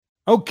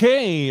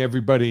Okay,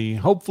 everybody.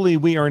 Hopefully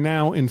we are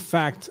now, in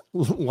fact,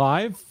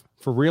 live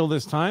for real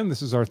this time.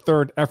 This is our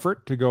third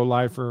effort to go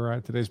live for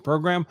today's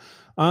program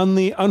on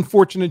the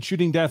unfortunate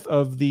shooting death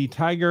of the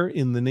tiger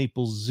in the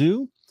Naples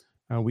Zoo.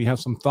 We have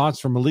some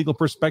thoughts from a legal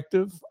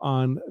perspective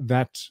on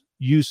that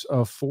use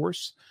of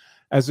force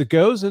as it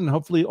goes, and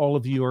hopefully all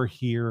of you are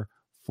here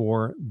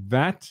for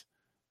that.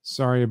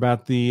 Sorry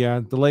about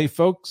the delay,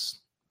 folks.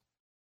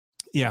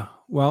 Yeah,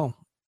 well,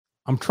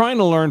 I'm trying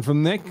to learn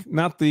from Nick,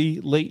 not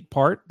the late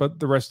part, but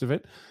the rest of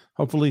it.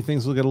 Hopefully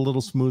things will get a little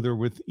smoother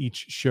with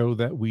each show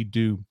that we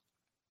do.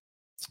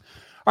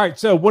 All right,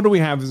 so what do we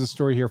have as a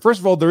story here? First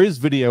of all, there is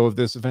video of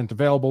this event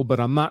available, but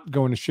I'm not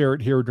going to share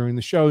it here during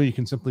the show. You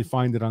can simply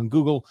find it on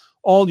Google.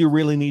 All you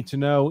really need to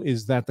know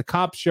is that the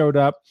cops showed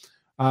up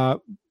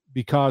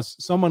because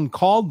someone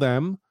called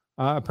them,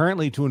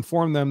 apparently to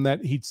inform them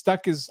that he'd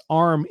stuck his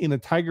arm in a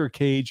tiger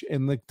cage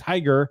and the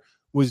tiger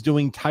was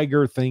doing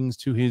tiger things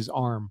to his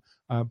arm.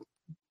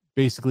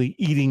 Basically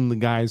eating the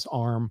guy's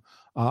arm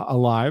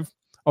alive.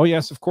 Oh,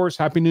 yes, of course.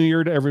 Happy New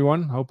Year to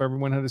everyone. Hope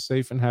everyone had a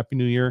safe and happy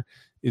New Year.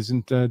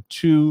 Isn't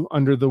too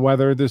under the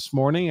weather this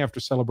morning after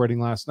celebrating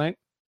last night.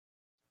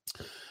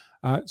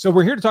 So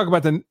we're here to talk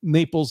about the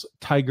Naples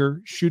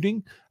tiger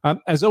shooting.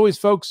 As always,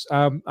 folks,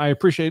 I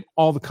appreciate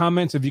all the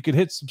comments. If you could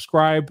hit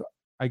subscribe,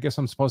 I guess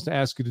I'm supposed to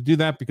ask you to do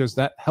that because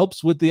that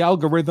helps with the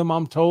algorithm,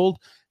 I'm told.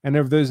 And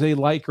if there's a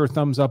like or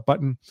thumbs up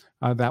button,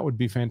 that would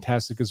be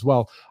fantastic as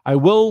well. I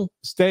will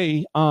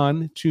stay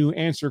on to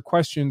answer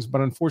questions,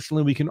 but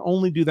unfortunately, we can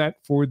only do that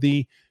for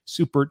the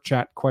super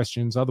chat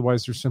questions.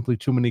 Otherwise, there's simply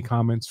too many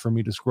comments for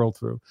me to scroll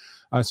through.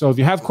 So if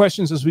you have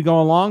questions as we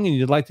go along and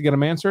you'd like to get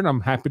them answered,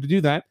 I'm happy to do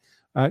that.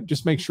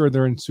 Just make sure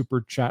they're in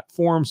super chat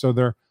form so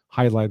they're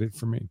highlighted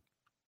for me.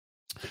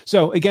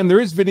 So again, there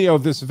is video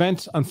of this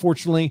event.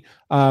 Unfortunately,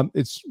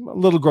 it's a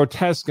little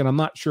grotesque, and I'm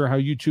not sure how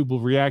YouTube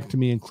will react to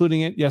me including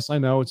it. Yes, I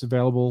know it's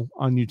available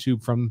on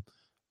YouTube from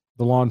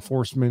the law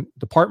enforcement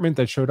department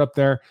that showed up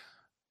there.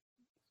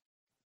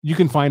 You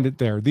can find it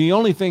there. The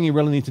only thing you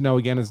really need to know,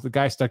 again, is the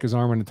guy stuck his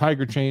arm in a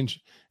tiger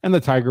cage, and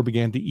the tiger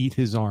began to eat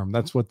his arm.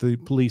 That's what the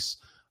police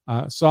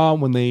saw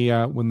when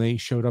they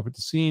showed up at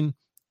the scene.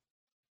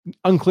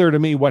 Unclear to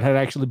me what had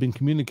actually been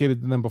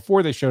communicated to them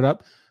before they showed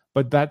up,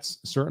 but that's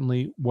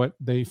certainly what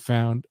they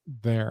found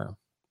there.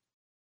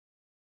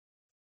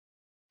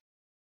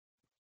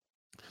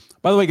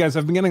 By the way, guys,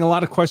 I've been getting a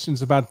lot of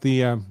questions about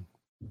the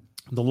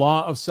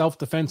law of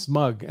self-defense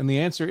mug, and the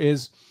answer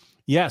is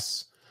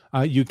yes.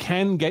 You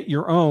can get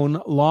your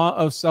own law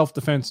of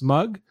self-defense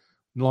mug.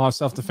 Law of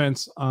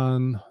self-defense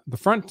on the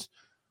front,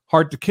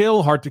 hard to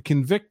kill, hard to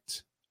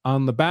convict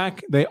on the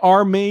back. They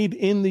are made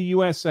in the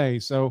USA,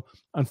 so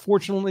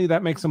unfortunately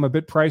that makes them a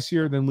bit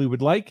pricier than we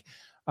would like,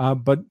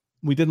 but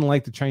we didn't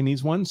like the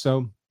Chinese one,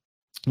 so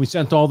we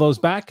sent all those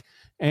back,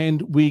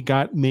 and we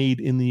got made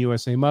in the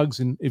USA mugs.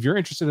 And if you're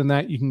interested in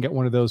that, you can get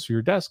one of those for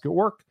your desk at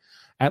work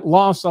at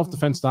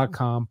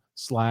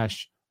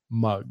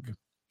lawofselfdefense.com/mug.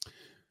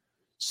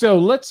 So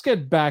let's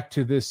get back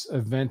to this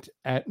event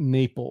at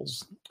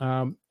Naples.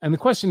 And the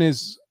question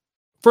is,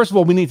 first of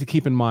all, we need to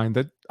keep in mind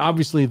that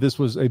obviously this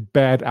was a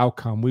bad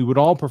outcome. We would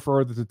all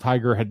prefer that the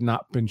tiger had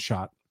not been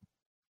shot.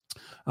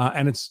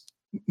 And it's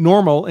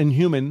normal and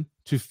human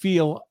to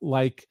feel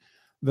like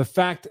the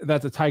fact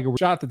that the tiger was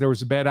shot, that there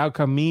was a bad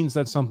outcome, means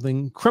that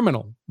something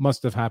criminal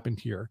must have happened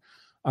here.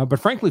 But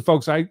frankly,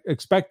 folks, I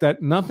expect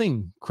that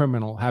nothing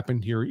criminal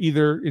happened here,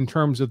 either in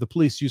terms of the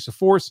police use of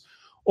force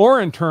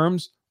or in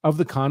terms of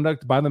the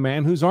conduct by the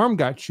man whose arm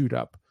got chewed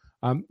up.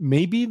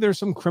 Maybe there's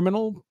some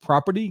criminal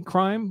property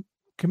crime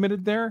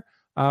committed there,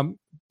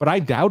 but I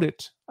doubt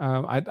it.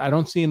 I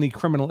don't see any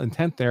criminal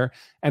intent there.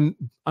 And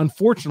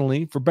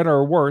unfortunately, for better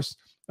or worse,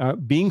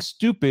 being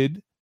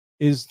stupid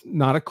is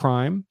not a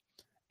crime.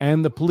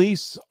 And the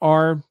police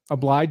are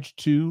obliged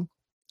to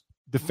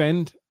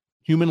defend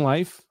human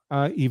life,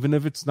 even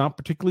if it's not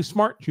particularly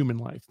smart human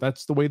life.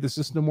 That's the way the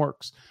system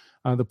works.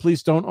 The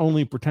police don't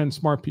only defend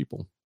smart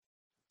people,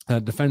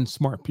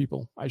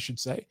 I should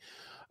say.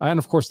 And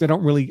of course, they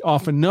don't really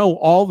often know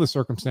all the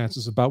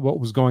circumstances about what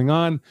was going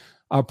on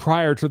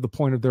prior to the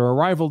point of their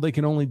arrival. They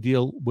can only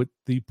deal with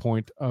the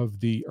point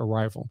of the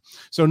arrival.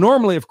 So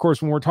normally, of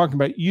course, when we're talking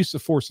about use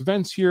of force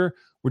events here,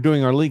 we're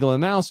doing our legal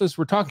analysis.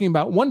 We're talking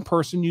about one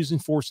person using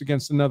force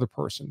against another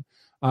person.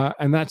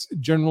 And that's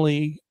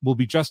generally will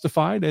be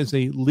justified as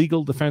a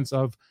legal defense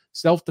of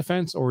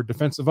self-defense or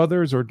defense of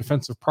others or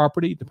defense of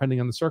property, depending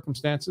on the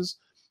circumstances.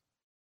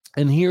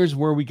 And here's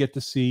where we get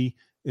to see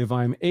if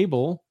I'm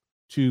able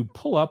to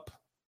pull up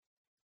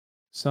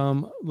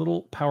some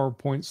little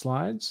PowerPoint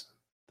slides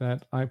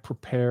that I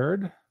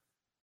prepared.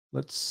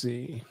 Let's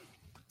see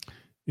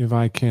if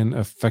I can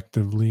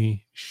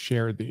effectively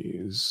share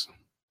these.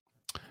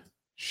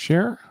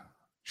 Share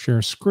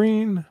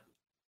screen.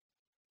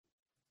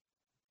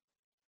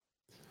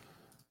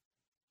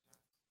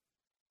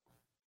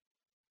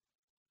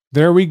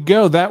 There we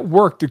go. That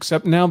worked,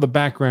 except now the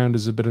background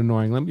is a bit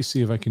annoying. Let me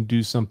see if I can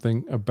do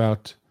something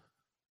about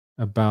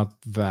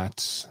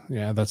that.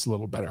 Yeah, that's a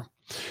little better.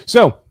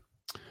 So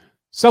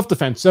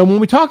Self-defense. So when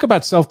we talk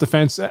about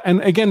self-defense,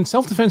 and again,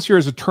 self-defense here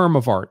is a term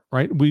of art,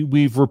 right?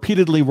 We've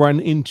repeatedly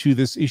run into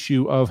this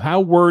issue of how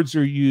words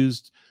are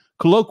used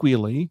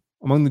colloquially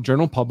among the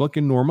general public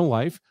in normal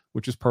life,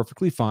 which is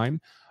perfectly fine.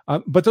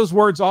 But those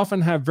words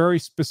often have very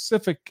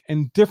specific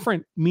and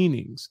different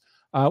meanings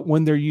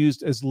when they're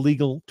used as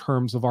legal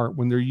terms of art,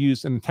 when they're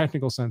used in a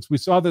technical sense. We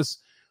saw this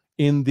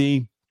in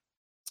the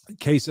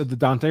case of the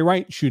Daunte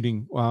Wright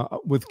shooting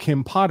with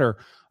Kim Potter.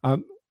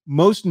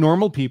 Most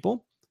normal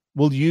people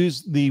will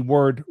use the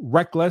word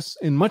reckless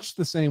in much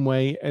the same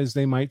way as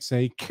they might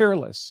say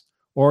careless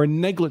or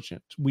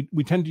negligent.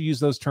 We tend to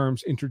use those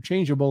terms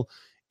interchangeable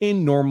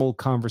in normal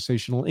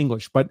conversational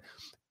English. But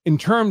in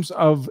terms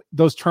of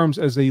those terms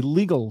as a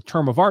legal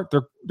term of art,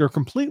 they're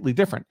completely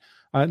different.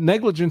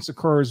 Negligence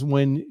occurs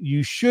when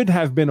you should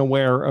have been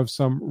aware of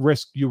some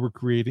risk you were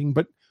creating,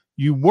 but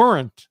you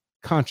weren't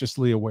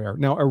consciously aware.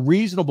 Now, a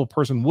reasonable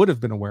person would have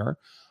been aware,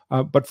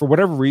 but for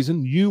whatever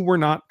reason, you were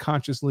not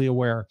consciously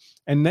aware.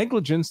 And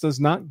negligence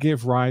does not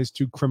give rise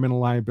to criminal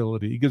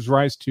liability. It gives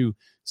rise to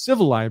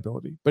civil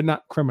liability, but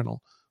not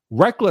criminal.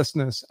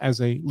 Recklessness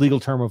as a legal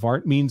term of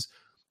art means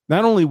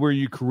not only were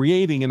you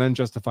creating an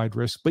unjustified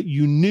risk, but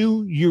you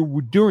knew you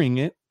were doing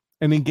it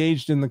and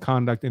engaged in the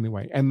conduct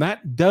anyway. And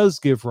that does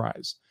give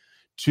rise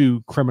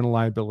to criminal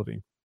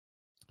liability.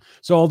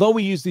 So although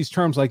we use these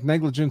terms like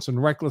negligence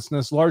and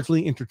recklessness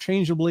largely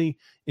interchangeably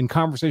in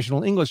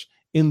conversational English,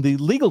 in the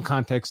legal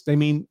context, they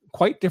mean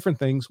quite different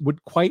things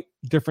with quite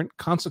different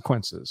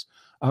consequences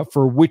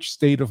for which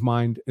state of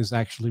mind is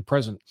actually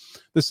present.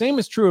 The same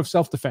is true of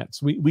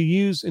self-defense. We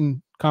use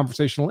in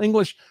conversational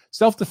English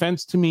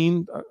self-defense to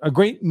mean a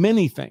great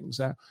many things.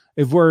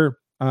 If we're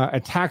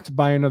attacked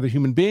by another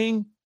human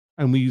being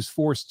and we use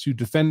force to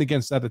defend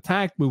against that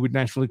attack, we would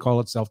naturally call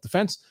it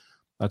self-defense.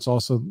 That's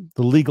also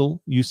the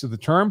legal use of the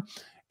term.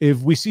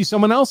 If we see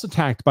someone else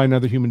attacked by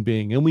another human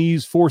being and we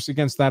use force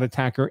against that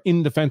attacker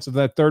in defense of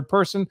that third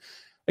person,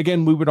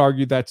 again, we would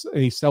argue that's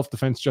a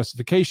self-defense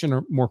justification,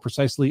 or more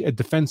precisely, a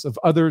defense of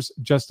others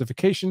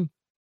justification.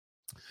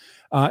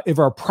 If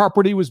our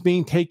property was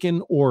being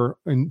taken or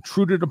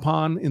intruded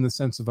upon in the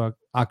sense of an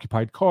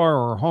occupied car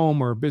or a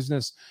home or a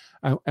business,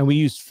 and we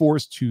used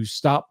force to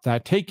stop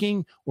that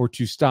taking or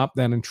to stop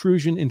that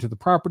intrusion into the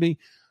property,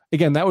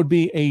 again, that would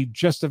be a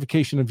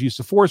justification of use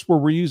of force where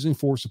we're using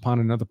force upon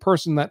another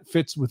person. That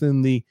fits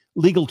within the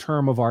legal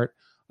term of art,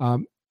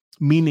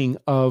 meaning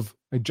of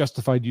a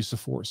justified use of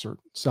force or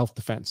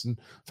self-defense. And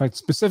in fact,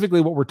 specifically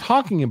what we're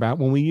talking about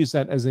when we use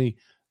that as a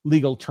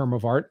legal term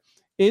of art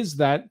is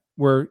that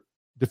we're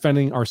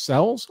defending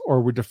ourselves, or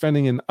we're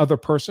defending an other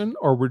person,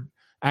 or we're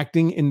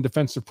acting in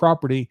defense of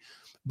property.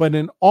 But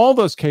in all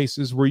those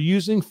cases, we're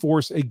using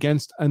force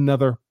against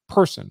another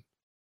person.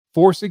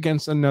 Force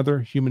against another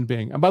human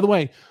being. And by the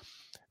way,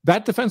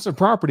 that defense of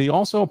property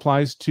also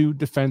applies to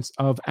defense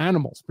of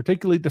animals,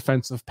 particularly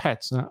defense of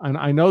pets. And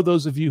I know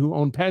those of you who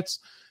own pets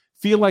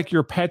feel like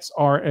your pets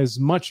are as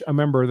much a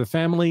member of the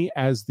family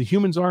as the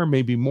humans are,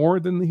 maybe more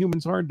than the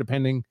humans are,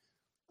 depending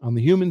on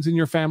the humans in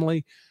your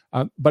family.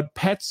 But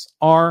pets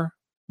are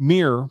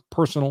mere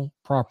personal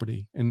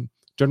property. And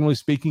generally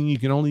speaking, you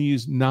can only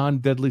use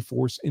non-deadly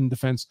force in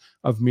defense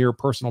of mere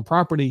personal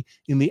property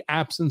in the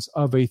absence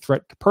of a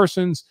threat to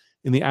persons,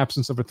 in the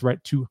absence of a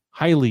threat to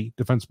highly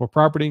defensible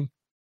property.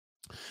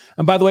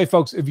 And by the way,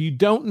 folks, if you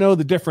don't know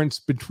the difference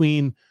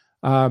between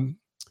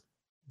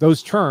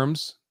those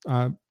terms,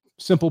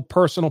 simple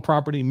personal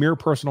property, mere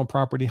personal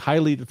property,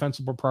 highly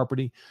defensible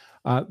property,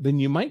 then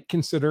you might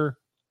consider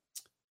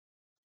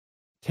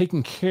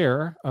taking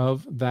care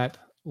of that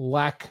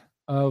lack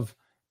of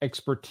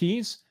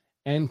expertise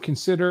and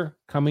consider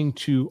coming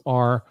to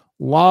our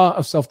Law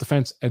of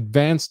Self-Defense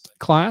Advanced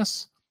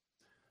class.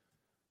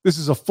 This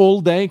is a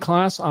full day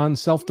class on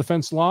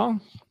self-defense law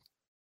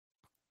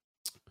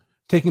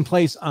taking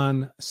place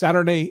on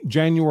Saturday,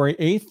 January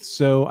 8th.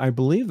 So I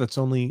believe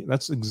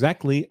that's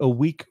exactly a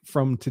week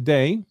from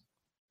today.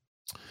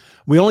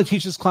 We only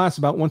teach this class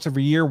about once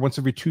every year, once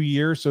every 2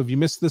 years. So if you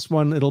miss this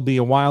one, it'll be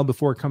a while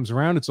before it comes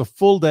around. It's a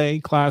full day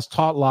class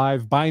taught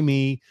live by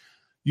me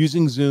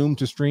using Zoom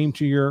to stream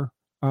to your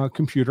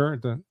computer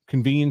at the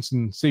convenience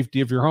and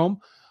safety of your home.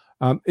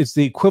 It's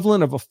the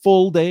equivalent of a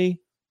full day,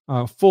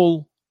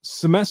 full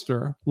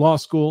semester law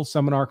school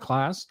seminar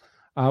class,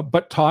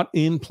 but taught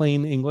in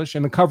plain English.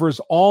 And it covers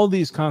all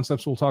these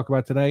concepts we'll talk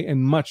about today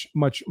and much,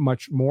 much,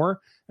 much more,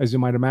 as you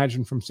might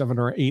imagine, from 7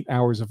 or 8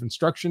 hours of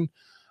instruction.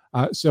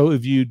 So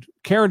if you'd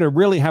care to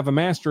really have a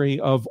mastery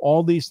of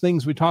all these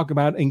things we talk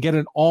about and get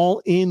it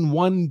all in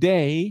one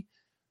day,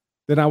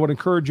 then I would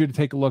encourage you to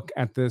take a look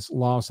at this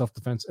Law of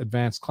Self-Defense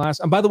Advanced class.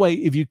 And by the way,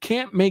 if you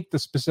can't make the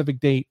specific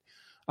date,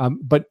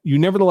 but you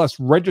nevertheless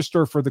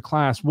register for the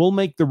class, we'll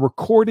make the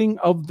recording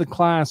of the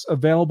class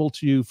available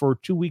to you for a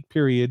 2-week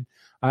period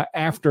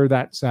after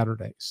that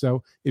Saturday.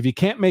 So if you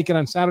can't make it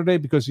on Saturday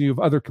because you have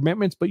other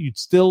commitments, but you'd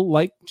still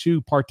like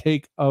to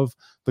partake of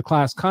the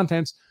class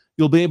contents,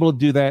 you'll be able to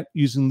do that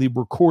using the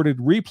recorded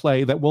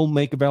replay that we'll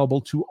make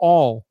available to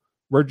all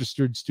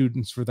registered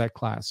students for that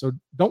class. So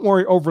don't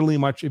worry overly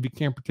much if you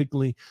can't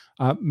particularly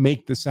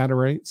make the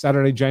Saturday,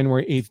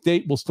 January 8th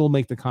date. We'll still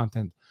make the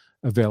content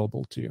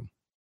available to you.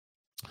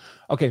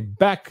 Okay,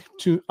 back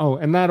to,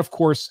 and that, of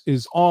course,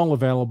 is all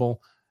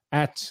available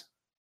at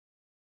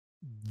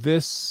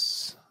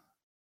this,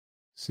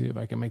 see if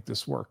I can make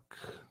this work.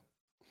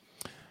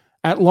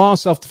 At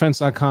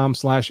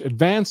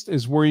lawselfdefense.com/advanced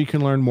is where you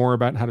can learn more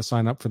about how to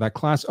sign up for that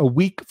class a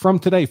week from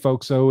today,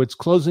 folks. So it's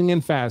closing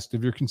in fast.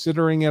 If you're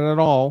considering it at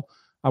all,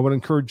 I would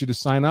encourage you to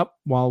sign up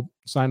while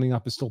signing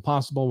up is still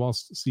possible, while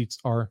seats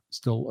are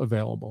still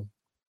available.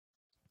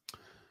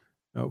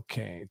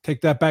 Okay,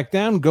 take that back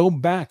down. Go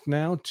back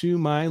now to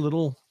my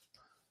little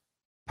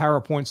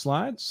PowerPoint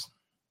slides.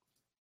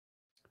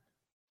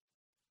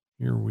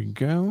 Here we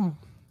go.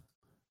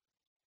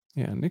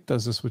 Yeah, Nick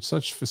does this with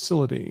such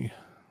facility.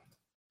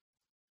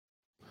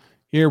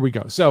 Here we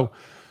go. So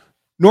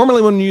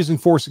normally when you're using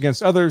force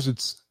against others,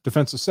 it's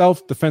defense of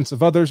self, defense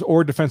of others,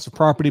 or defense of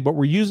property, but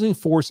we're using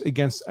force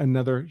against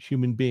another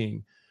human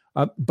being.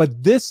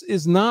 But this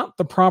is not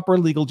the proper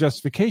legal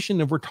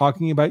justification if we're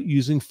talking about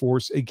using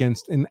force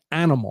against an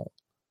animal.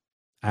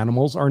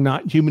 Animals are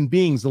not human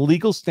beings. The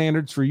legal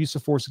standards for use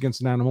of force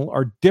against an animal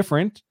are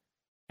different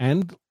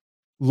and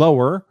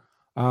lower,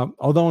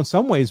 although in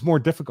some ways more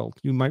difficult,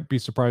 you might be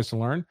surprised to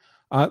learn,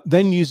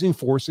 than using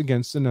force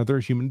against another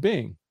human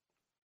being.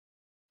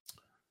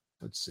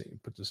 Let's see,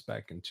 put this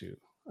back into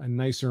a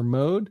nicer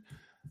mode.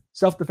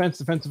 Self-defense,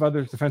 defense of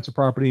others, defense of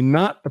property,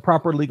 not the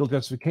proper legal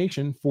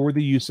justification for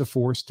the use of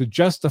force to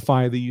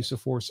justify the use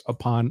of force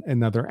upon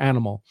another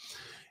animal.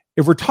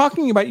 If we're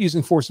talking about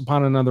using force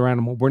upon another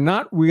animal, we're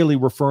not really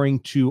referring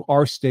to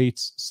our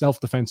state's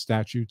self-defense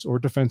statutes or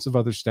defense of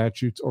other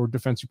statutes or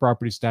defense of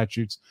property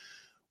statutes.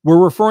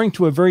 We're referring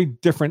to a very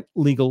different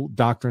legal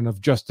doctrine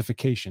of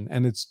justification,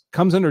 and it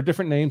comes under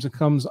different names. It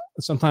comes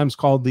sometimes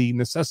called the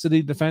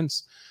necessity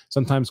defense,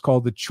 sometimes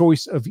called the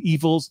choice of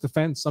evils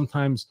defense,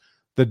 sometimes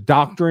the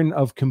doctrine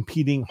of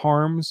competing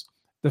harms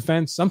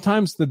defense,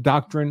 sometimes the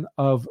doctrine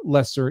of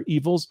lesser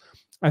evils.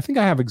 I think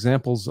I have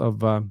examples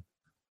of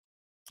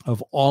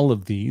all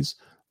of these.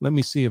 Let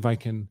me see if I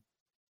can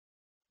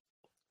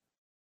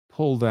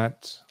pull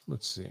that.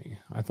 Let's see.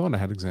 I thought I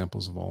had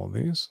examples of all of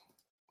these.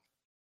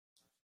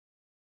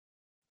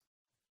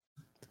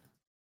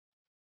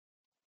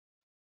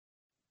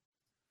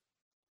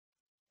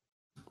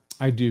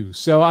 I do.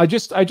 So I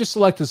just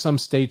selected some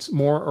states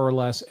more or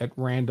less at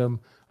random,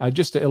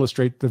 just to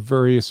illustrate the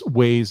various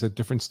ways that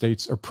different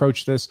states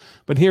approach this.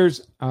 But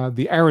here's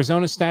the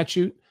Arizona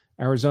statute,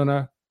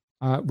 Arizona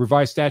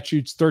revised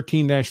statutes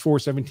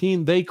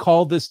 13-417. They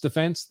call this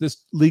defense,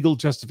 this legal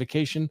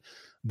justification,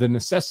 the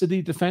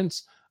necessity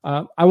defense.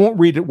 I won't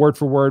read it word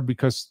for word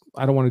because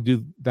I don't want to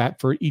do that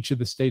for each of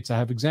the states I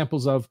have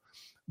examples of.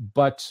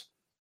 But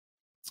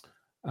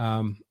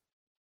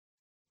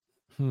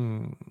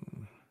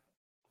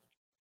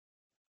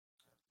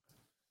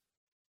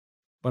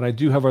But I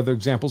do have other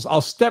examples.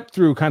 I'll step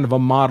through kind of a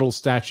model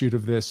statute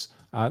of this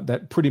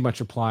that pretty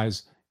much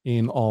applies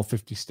in all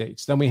 50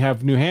 states. Then we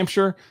have New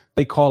Hampshire.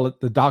 They call it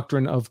the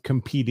doctrine of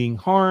competing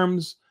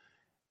harms.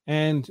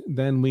 And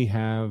then we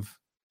have,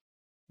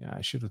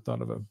 I should have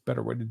thought of a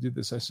better way to do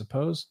this, I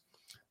suppose.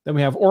 Then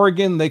we have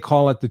Oregon. They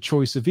call it the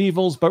choice of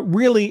evils. But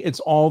really,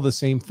 it's all the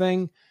same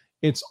thing.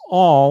 It's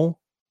all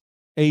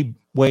a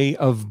way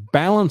of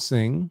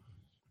balancing.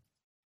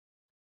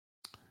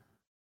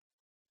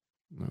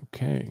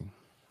 Okay.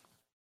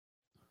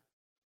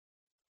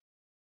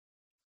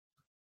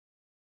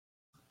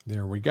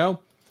 There we go.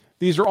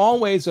 These are all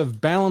ways of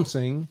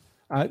balancing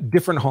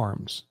different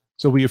harms.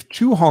 So we have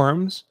two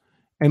harms,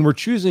 and we're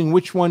choosing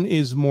which one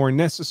is more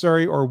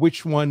necessary, or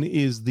which one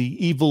is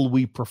the evil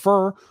we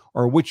prefer,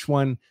 or which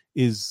one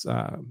is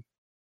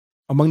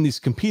among these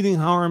competing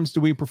harms do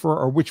we prefer,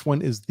 or which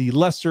one is the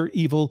lesser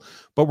evil.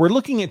 But we're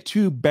looking at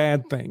two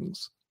bad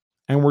things,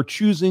 and we're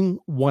choosing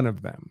one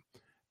of them.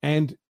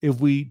 And if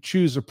we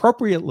choose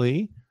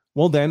appropriately,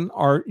 well, then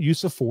our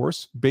use of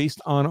force based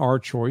on our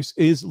choice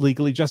is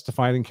legally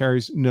justified and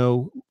carries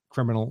no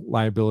criminal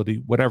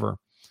liability, whatever.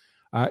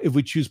 If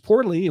we choose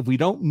poorly, if we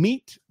don't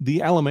meet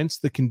the elements,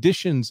 the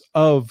conditions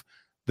of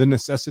the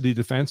necessity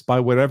defense by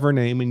whatever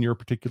name in your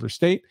particular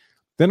state,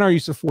 then our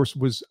use of force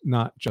was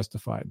not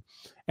justified.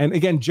 And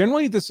again,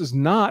 generally, this is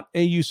not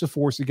a use of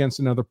force against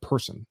another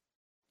person.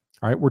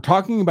 All right, we're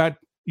talking about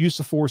use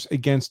of force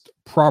against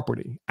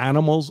property.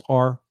 Animals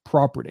are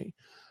property.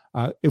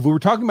 If we were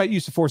talking about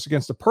use of force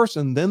against a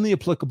person, then the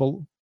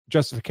applicable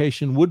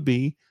justification would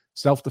be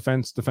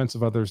self-defense, defense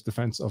of others,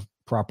 defense of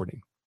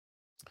property.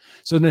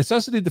 So the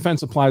necessity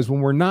defense applies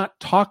when we're not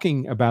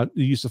talking about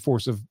the use of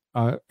force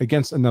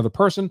against another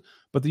person,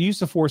 but the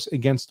use of force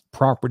against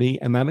property,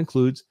 and that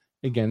includes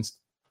against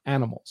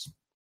animals.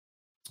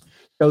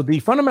 So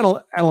the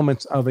fundamental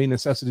elements of a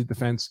necessity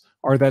defense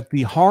are that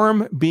the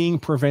harm being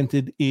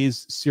prevented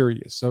is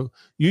serious. So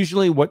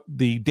usually what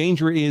the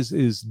danger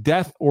is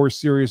death or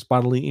serious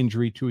bodily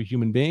injury to a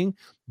human being.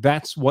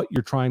 That's what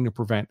you're trying to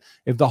prevent.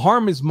 If the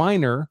harm is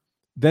minor,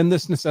 then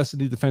this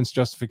necessity defense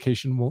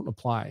justification won't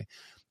apply.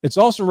 It's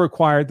also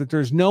required that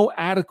there's no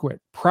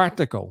adequate,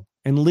 practical,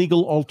 and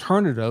legal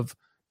alternative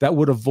that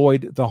would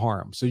avoid the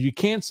harm. So you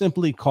can't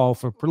simply call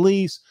for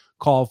police,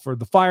 call for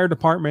the fire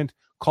department,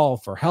 call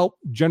for help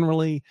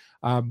generally.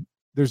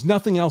 There's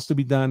nothing else to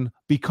be done.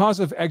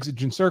 Because of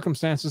exigent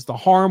circumstances, the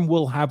harm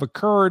will have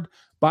occurred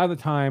by the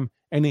time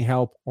any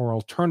help or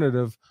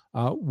alternative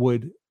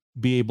would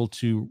be able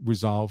to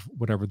resolve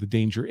whatever the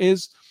danger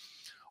is.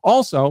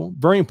 Also,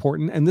 very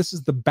important, and this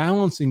is the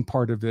balancing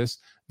part of this,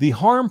 the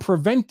harm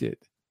prevented,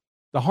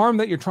 the harm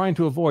that you're trying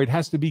to avoid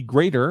has to be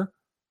greater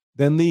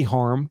than the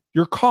harm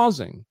you're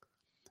causing.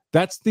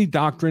 That's the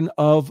doctrine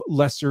of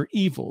lesser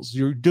evils.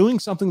 You're doing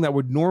something that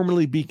would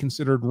normally be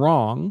considered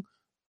wrong,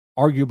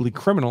 arguably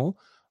criminal,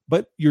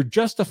 but you're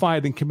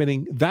justified in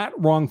committing that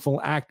wrongful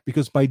act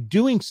because by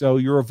doing so,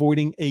 you're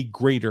avoiding a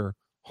greater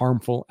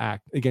harmful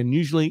act. Again,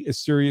 usually a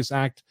serious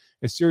act,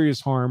 a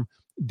serious harm,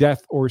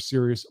 death, or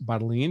serious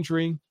bodily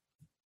injury.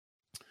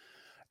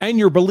 And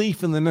your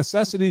belief in the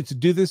necessity to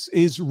do this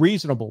is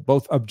reasonable,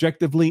 both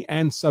objectively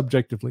and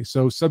subjectively.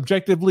 So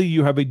subjectively,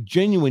 you have a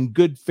genuine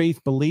good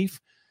faith belief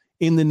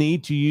in the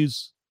need to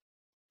use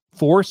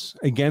force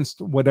against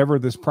whatever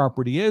this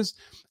property is,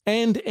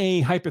 and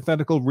a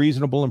hypothetical,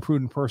 reasonable, and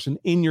prudent person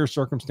in your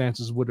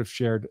circumstances would have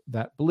shared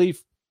that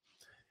belief.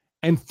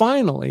 And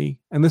finally,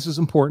 and this is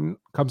important,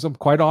 comes up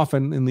quite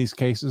often in these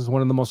cases,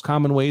 one of the most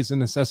common ways the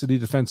necessity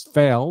defense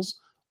fails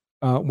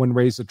when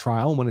raised at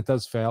trial, when it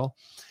does fail,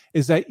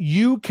 is that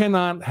you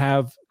cannot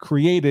have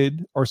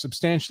created or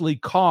substantially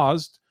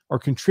caused or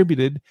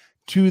contributed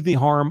to the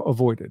harm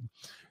avoided.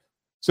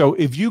 So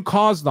if you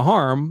cause the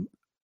harm,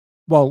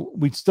 well,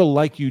 we'd still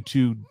like you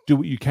to do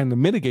what you can to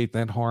mitigate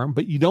that harm,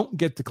 but you don't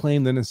get to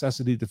claim the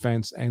necessity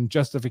defense and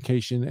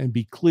justification and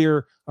be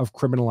clear of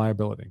criminal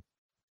liability.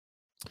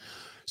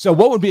 So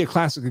what would be a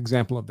classic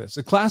example of this?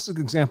 A classic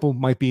example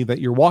might be that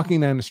you're walking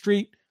down the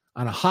street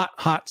on a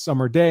hot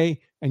summer day,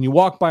 and you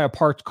walk by a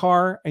parked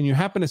car, and you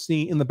happen to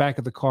see in the back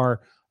of the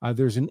car,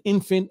 there's an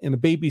infant in a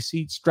baby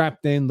seat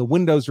strapped in, the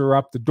windows are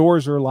up, the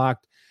doors are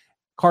locked,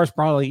 car's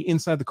probably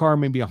inside the car,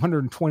 maybe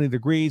 120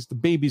 degrees, the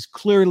baby's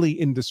clearly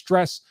in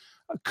distress,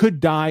 could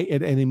die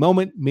at any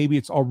moment, maybe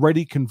it's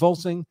already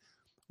convulsing.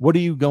 What are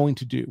you going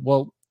to do?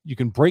 Well, you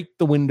can break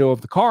the window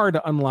of the car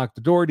to unlock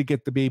the door to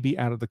get the baby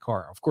out of the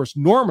car. Of course,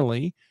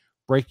 normally,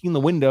 breaking the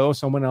window of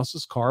someone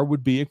else's car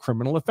would be a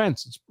criminal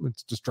offense.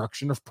 It's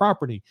destruction of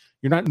property.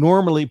 You're not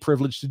normally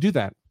privileged to do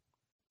that.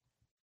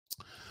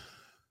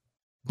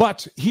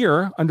 But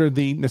here, under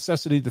the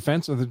necessity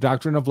defense of the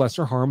doctrine of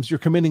lesser harms, you're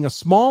committing a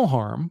small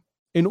harm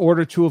in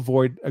order to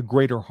avoid a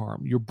greater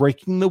harm. You're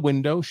breaking the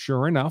window,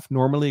 sure enough,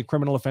 normally a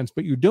criminal offense,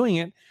 but you're doing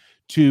it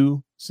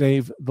to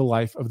save the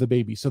life of the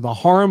baby. So the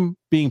harm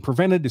being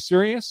prevented is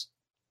serious,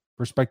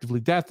 prospectively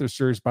death or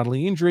serious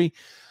bodily injury.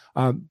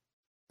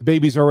 The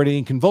baby's already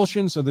in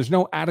convulsions, so there's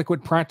no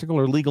adequate practical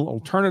or legal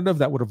alternative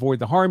that would avoid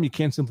the harm. You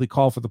can't simply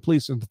call for the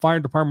police or the fire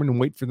department and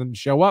wait for them to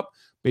show up.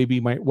 Baby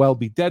might well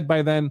be dead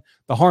by then.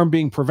 The harm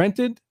being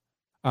prevented,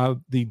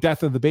 the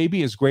death of the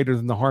baby is greater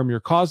than the harm you're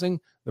causing,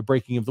 the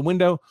breaking of the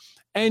window,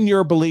 and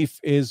your belief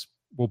is,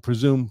 we'll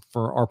presume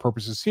for our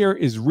purposes here,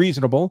 is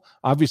reasonable.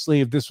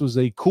 Obviously, if this was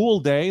a cool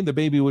day, the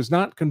baby was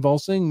not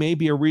convulsing,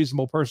 maybe a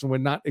reasonable person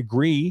would not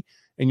agree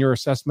in your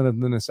assessment of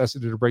the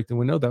necessity to break the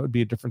window. That would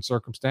be a different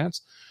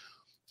circumstance.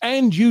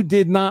 And you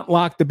did not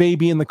lock the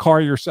baby in the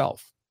car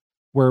yourself,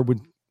 where it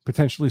would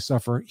potentially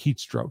suffer heat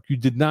stroke. You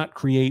did not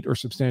create or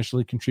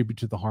substantially contribute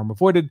to the harm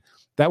avoided.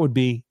 That would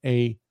be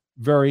a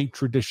very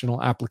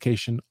traditional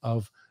application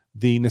of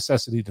the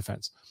necessity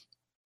defense.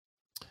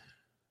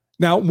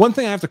 Now, one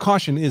thing I have to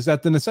caution is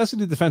that the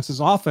necessity defense is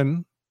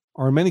often,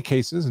 or in many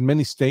cases, in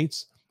many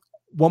states,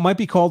 what might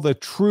be called the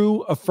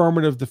true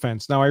affirmative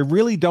defense. Now, I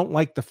really don't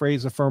like the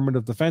phrase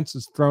affirmative defense.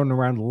 It's thrown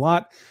around a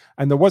lot.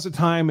 And there was a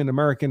time in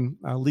American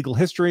legal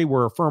history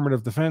where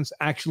affirmative defense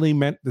actually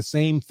meant the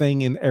same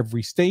thing in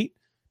every state,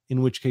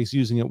 in which case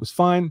using it was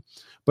fine.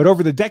 But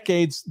over the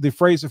decades, the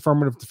phrase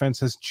affirmative defense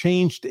has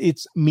changed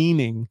its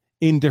meaning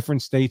in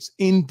different states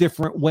in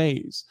different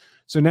ways.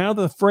 So now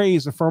the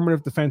phrase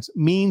affirmative defense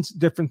means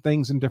different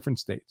things in different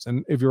states.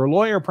 And if you're a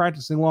lawyer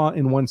practicing law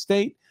in one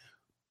state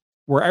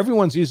where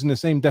everyone's using the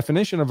same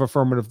definition of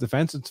affirmative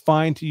defense, it's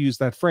fine to use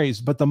that phrase.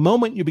 But the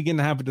moment you begin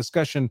to have a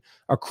discussion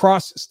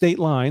across state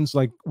lines,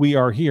 like we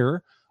are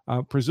here,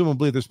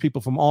 presumably there's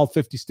people from all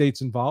 50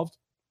 states involved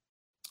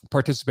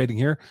participating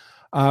here,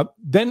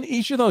 then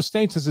each of those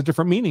states has a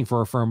different meaning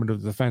for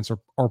affirmative defense,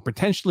 or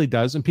potentially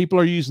does, and people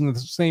are using the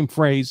same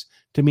phrase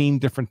to mean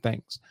different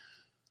things.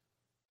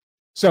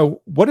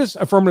 So what does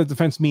affirmative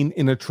defense mean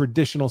in a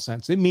traditional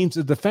sense? It means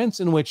a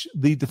defense in which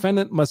the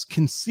defendant must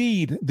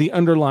concede the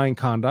underlying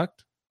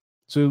conduct.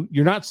 So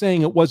you're not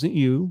saying it wasn't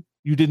you,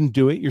 you didn't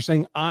do it. You're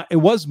saying, it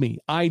was me,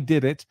 I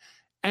did it.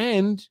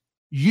 And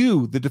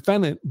you, the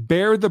defendant,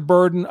 bear the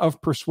burden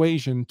of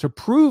persuasion to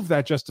prove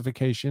that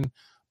justification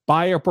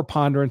by a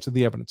preponderance of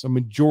the evidence, a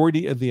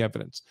majority of the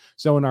evidence.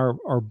 So in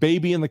our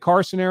baby in the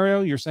car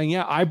scenario, you're saying,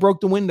 yeah, I broke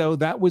the window.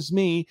 That was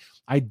me.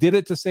 I did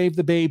it to save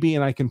the baby,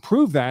 and I can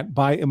prove that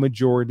by a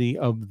majority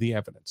of the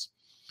evidence.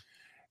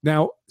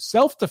 Now,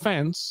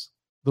 self-defense,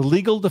 the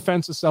legal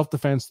defense of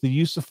self-defense, the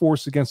use of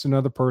force against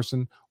another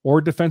person,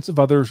 or defense of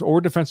others,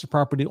 or defense of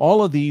property,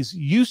 all of these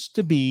used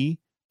to be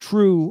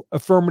true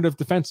affirmative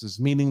defenses,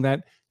 meaning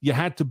that you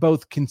had to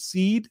both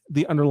concede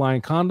the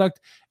underlying conduct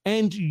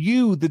and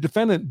you, the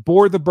defendant,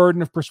 bore the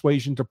burden of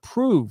persuasion to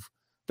prove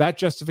that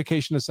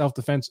justification of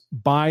self-defense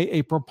by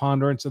a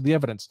preponderance of the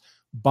evidence,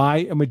 by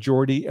a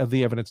majority of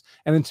the evidence.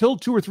 And until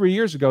 2 or 3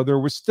 years ago, there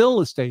was still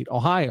a state,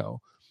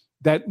 Ohio,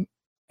 that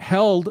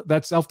held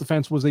that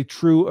self-defense was a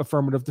true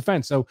affirmative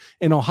defense. So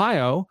in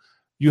Ohio,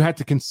 you had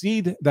to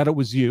concede that it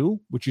was you,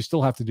 which you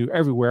still have to do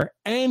everywhere,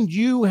 and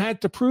you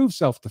had to prove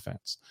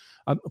self-defense.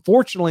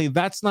 Fortunately,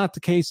 that's not the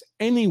case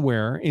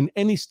anywhere in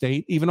any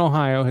state. Even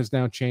Ohio has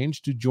now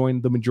changed to join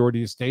the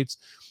majority of states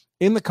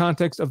in the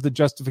context of the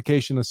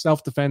justification of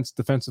self-defense,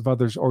 defense of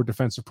others, or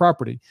defense of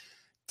property.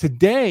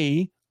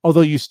 Today,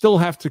 although you still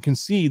have to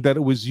concede that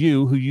it was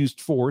you who used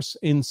force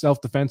in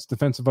self-defense,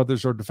 defense of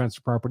others, or defense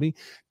of property,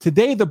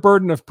 today the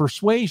burden of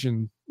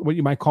persuasion, what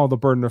you might call the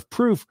burden of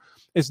proof,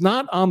 is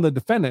not on the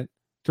defendant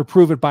to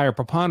prove it by a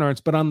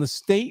preponderance, but on the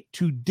state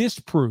to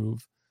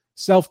disprove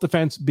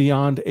self-defense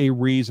beyond a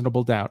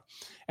reasonable doubt.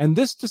 And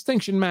this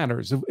distinction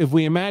matters. If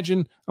we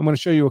imagine, I'm going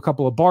to show you a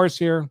couple of bars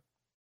here.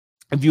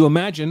 If you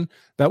imagine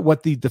that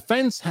what the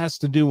defense has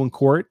to do in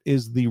court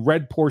is the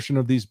red portion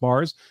of these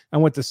bars,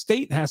 and what the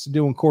state has to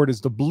do in court is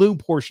the blue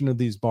portion of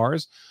these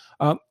bars,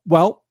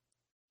 well,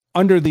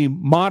 under the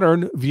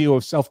modern view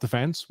of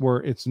self-defense, where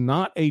it's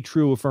not a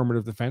true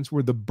affirmative defense,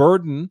 where the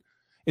burden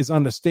is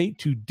on the state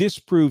to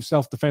disprove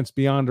self-defense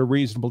beyond a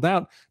reasonable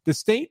doubt, the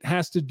state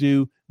has to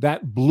do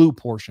that blue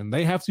portion.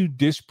 They have to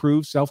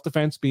disprove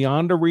self-defense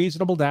beyond a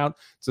reasonable doubt.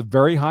 It's a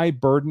very high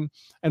burden.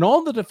 And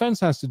all the defense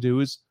has to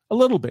do is a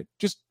little bit.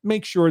 Just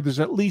make sure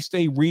there's at least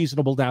a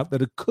reasonable doubt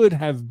that it could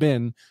have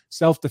been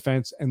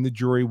self-defense, and the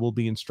jury will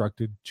be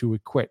instructed to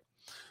acquit.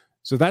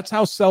 So that's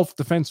how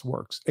self-defense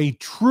works. A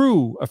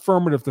true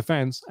affirmative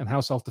defense, and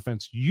how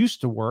self-defense used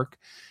to work,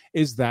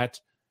 is that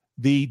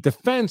the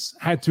defense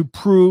had to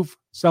prove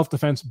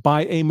self-defense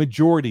by a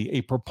majority,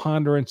 a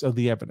preponderance of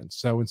the evidence.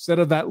 So instead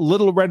of that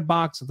little red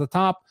box at the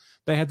top,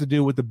 they had to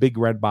do what the big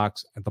red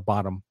box at the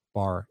bottom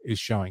bar is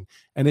showing.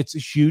 And it's a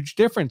huge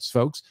difference,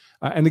 folks.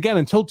 And again,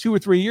 until 2 or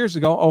 3 years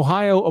ago,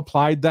 Ohio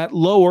applied that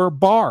lower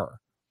bar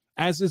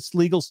as its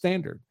legal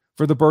standard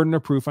for the burden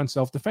of proof on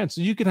self-defense.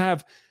 So you could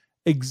have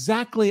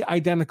exactly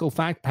identical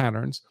fact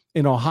patterns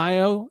in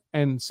Ohio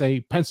and,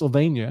 say,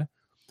 Pennsylvania,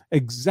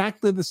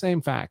 exactly the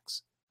same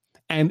facts.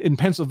 And in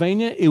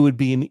Pennsylvania, it would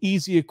be an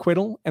easy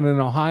acquittal. And in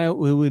Ohio,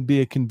 it would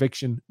be a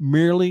conviction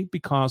merely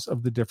because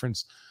of the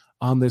difference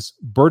on this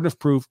burden of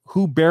proof,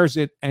 who bears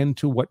it and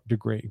to what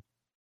degree.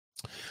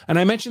 And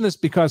I mention this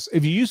because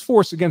if you use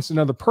force against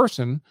another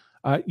person,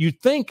 you'd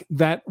think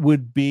that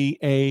would be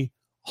a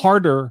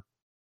harder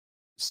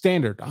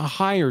standard, a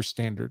higher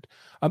standard.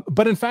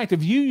 But in fact,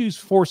 if you use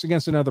force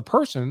against another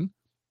person,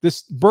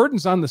 this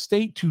burden's on the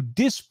state to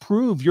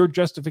disprove your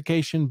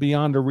justification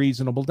beyond a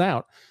reasonable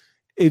doubt.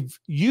 If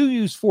you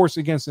use force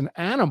against an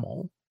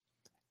animal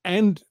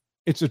and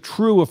it's a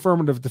true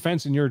affirmative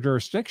defense in your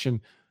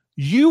jurisdiction,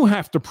 you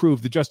have to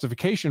prove the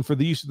justification for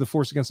the use of the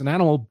force against an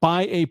animal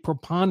by a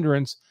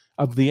preponderance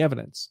of the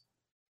evidence.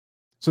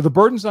 So the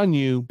burden's on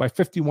you by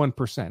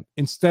 51%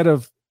 instead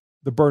of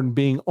the burden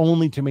being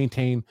only to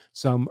maintain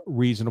some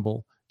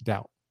reasonable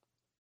doubt.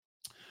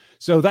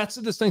 So that's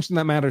the distinction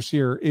that matters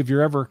here if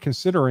you're ever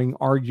considering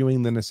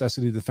arguing the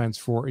necessity defense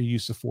for a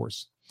use of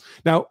force.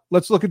 Now,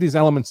 let's look at these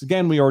elements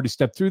again. We already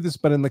stepped through this,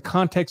 but in the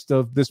context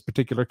of this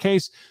particular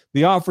case,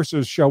 the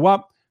officers show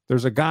up.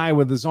 There's a guy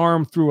with his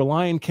arm through a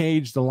lion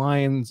cage.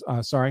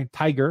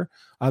 Tiger.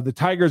 The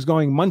tiger is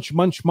going munch,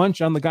 munch,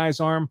 munch on the guy's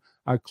arm.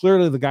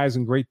 Clearly, the guy's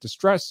in great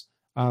distress.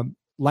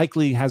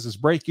 Likely has his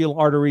brachial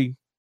artery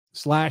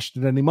slashed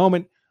at any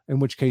moment, in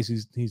which case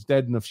he's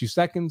dead in a few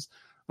seconds.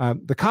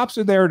 The cops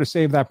are there to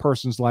save that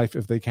person's life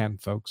if they can,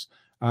 folks.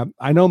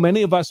 I know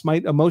many of us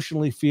might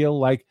emotionally feel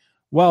like,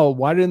 well,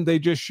 why didn't they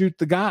just shoot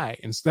the guy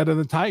instead of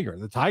the tiger?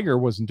 The tiger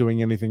wasn't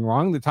doing anything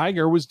wrong. The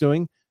tiger was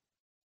doing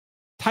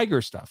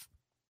tiger stuff.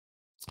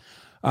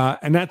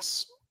 And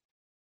that's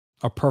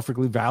a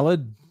perfectly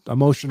valid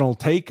emotional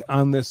take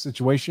on this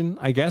situation.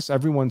 I guess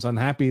everyone's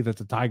unhappy that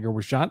the tiger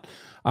was shot,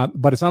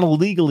 but it's not a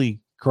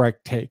legally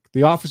correct take.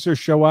 The officers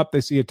show up.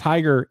 They see a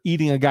tiger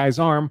eating a guy's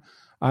arm.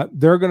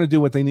 They're going to do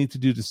what they need to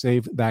do to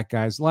save that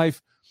guy's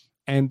life.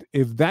 And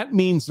if that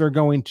means they're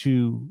going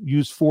to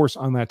use force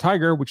on that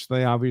tiger, which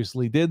they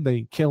obviously did,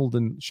 they killed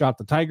and shot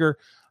the tiger,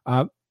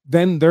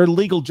 then their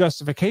legal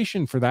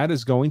justification for that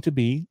is going to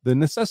be the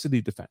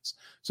necessity defense.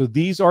 So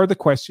these are the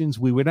questions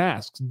we would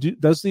ask.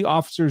 Does the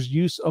officer's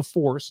use of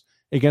force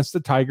against the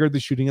tiger, the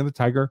shooting of the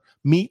tiger,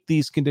 meet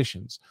these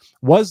conditions?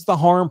 Was the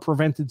harm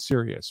prevented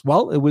serious?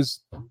 Well, it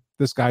was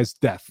this guy's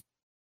death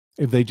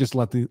if they just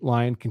let the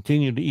lion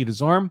continue to eat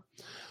his arm.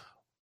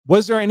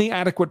 Was there any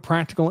adequate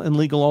practical and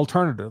legal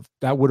alternative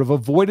that would have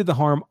avoided the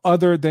harm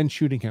other than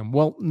shooting him?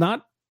 Well,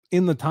 not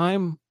in the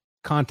time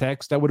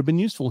context that would have been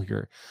useful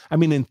here. I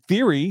mean, in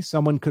theory,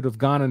 someone could have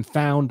gone and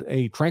found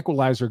a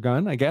tranquilizer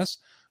gun, I guess,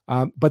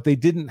 but they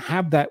didn't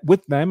have that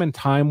with them, and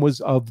time was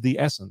of the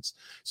essence.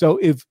 So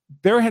if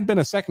there had been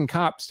a second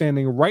cop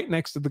standing right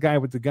next to the guy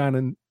with the gun,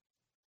 and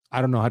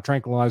I don't know how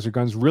tranquilizer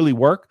guns really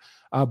work,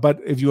 but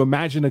if you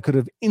imagine it could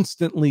have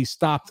instantly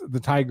stopped the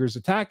tiger's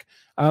attack,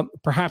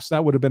 perhaps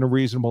that would have been a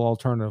reasonable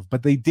alternative.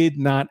 But they did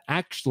not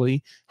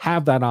actually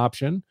have that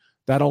option,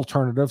 that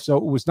alternative, so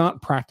it was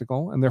not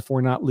practical and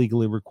therefore not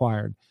legally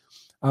required.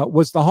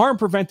 Was the harm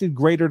prevented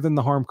greater than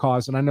the harm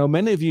caused? And I know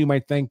many of you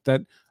might think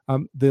that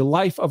the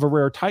life of a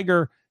rare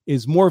tiger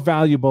is more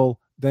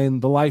valuable than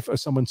the life of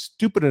someone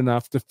stupid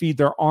enough to feed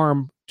their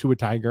arm to a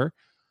tiger.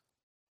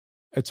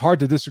 It's hard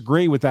to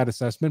disagree with that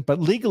assessment,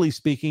 but legally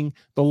speaking,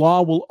 the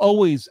law will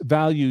always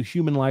value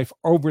human life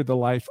over the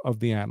life of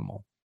the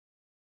animal.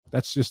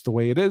 That's just the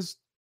way it is.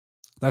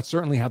 That's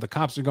certainly how the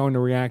cops are going to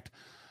react.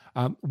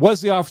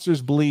 Was the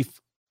officer's belief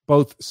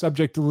both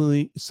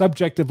subjectively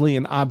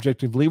and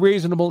objectively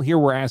reasonable? Here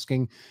we're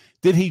asking,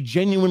 did he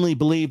genuinely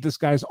believe this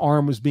guy's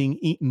arm was being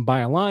eaten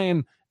by a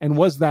lion? And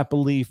was that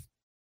belief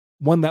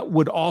one that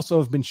would also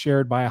have been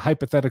shared by a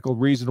hypothetical,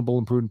 reasonable,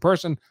 and prudent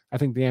person? I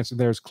think the answer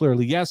there is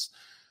clearly yes.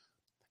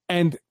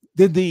 And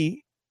did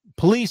the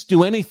police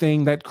do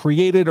anything that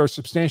created or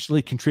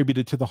substantially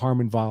contributed to the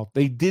harm involved?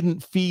 They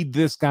didn't feed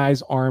this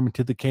guy's arm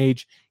to the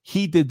cage.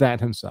 He did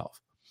that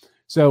himself.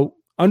 So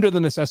under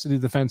the necessity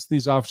defense,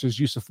 these officers'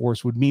 use of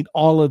force would meet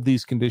all of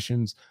these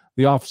conditions.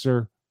 The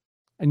officer,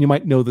 and you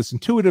might know this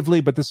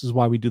intuitively, but this is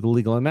why we do the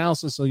legal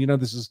analysis, so you know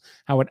this is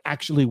how it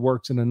actually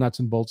works in a nuts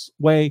and bolts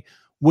way,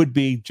 would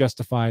be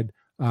justified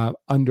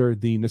under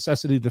the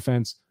necessity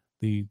defense,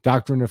 the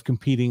doctrine of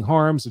competing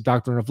harms, the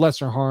doctrine of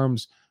lesser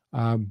harms,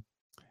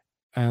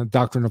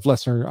 doctrine of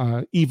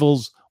lesser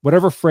evils,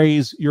 whatever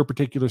phrase your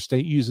particular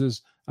state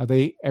uses.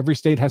 Every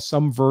state has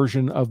some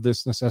version of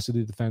this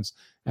necessity defense,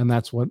 and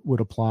that's what would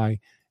apply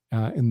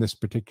in this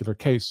particular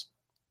case.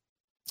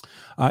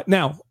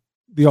 Now,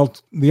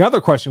 the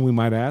other question we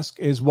might ask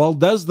is, well,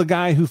 does the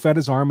guy who fed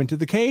his arm into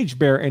the cage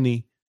bear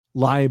any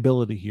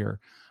liability here?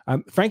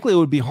 Frankly, it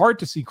would be hard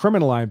to see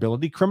criminal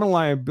liability. Criminal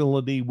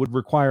liability would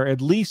require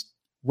at least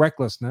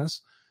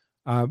recklessness,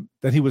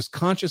 that he was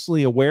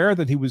consciously aware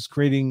that he was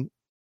creating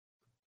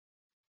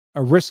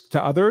a risk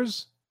to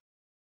others.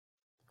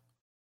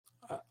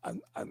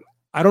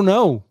 I don't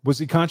know. Was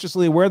he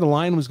consciously aware the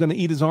lion was going to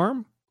eat his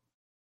arm?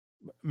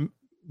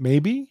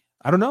 Maybe.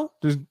 I don't know.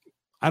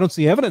 I don't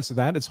see evidence of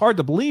that. It's hard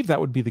to believe that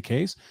would be the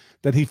case,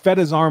 that he fed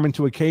his arm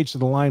into a cage so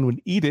the lion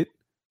would eat it.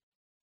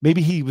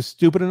 Maybe he was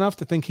stupid enough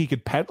to think he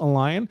could pet a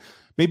lion.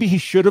 Maybe he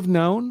should have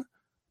known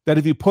that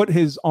if you put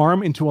his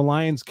arm into a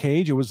lion's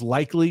cage, it was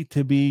likely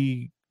to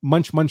be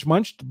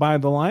munched by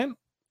the lion.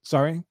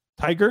 Sorry,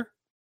 tiger.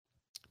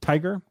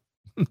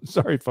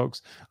 Sorry,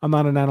 folks. I'm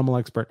not an animal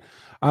expert.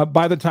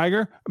 By the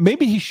tiger.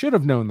 Maybe he should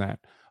have known that.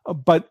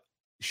 But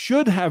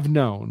should have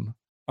known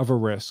of a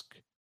risk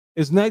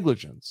is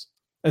negligence.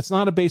 It's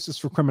not a basis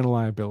for criminal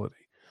liability.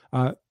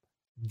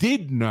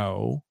 Did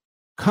know,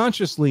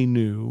 consciously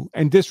knew,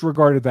 and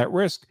disregarded that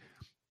risk,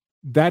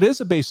 that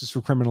is a basis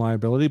for criminal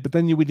liability, but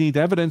then you would need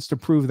evidence to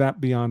prove that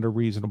beyond a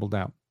reasonable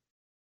doubt.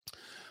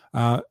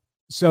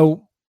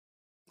 So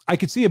I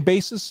could see a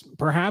basis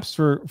perhaps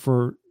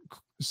for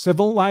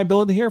civil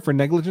liability here, for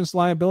negligence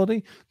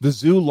liability. The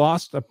zoo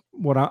lost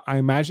what I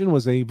imagine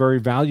was a very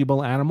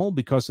valuable animal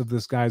because of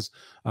this guy's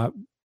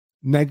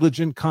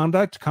negligent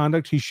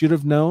conduct he should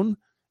have known,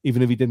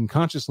 even if he didn't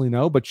consciously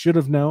know, but should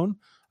have known,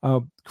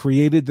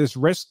 created this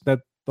risk that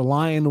the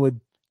lion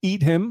would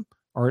eat him,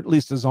 or at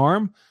least his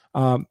arm.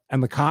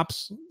 And the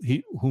cops,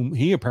 whom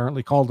he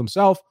apparently called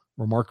himself,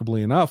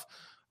 remarkably enough,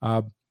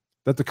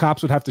 that the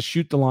cops would have to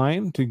shoot the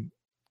lion to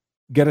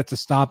get it to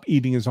stop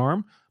eating his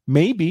arm.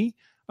 Maybe,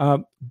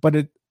 but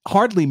it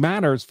hardly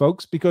matters,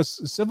 folks,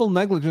 because civil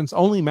negligence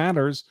only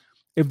matters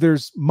if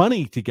there's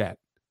money to get.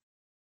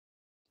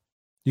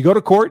 You go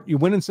to court, you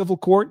win in civil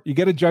court, you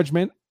get a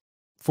judgment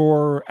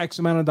for X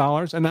amount of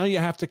dollars, and now you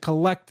have to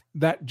collect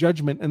that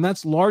judgment, and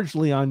that's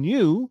largely on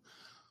you.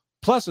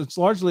 Plus, it's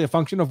largely a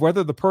function of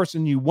whether the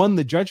person you won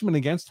the judgment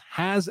against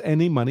has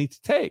any money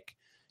to take.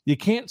 You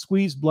can't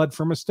squeeze blood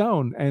from a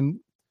stone. And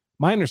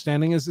my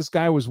understanding is this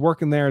guy was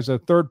working there as a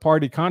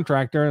third-party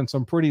contractor in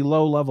some pretty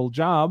low-level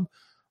job.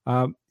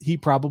 He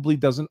probably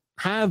doesn't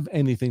have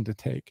anything to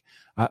take.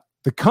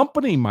 The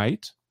company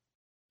might.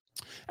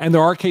 And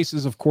there are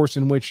cases, of course,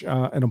 in which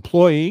an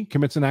employee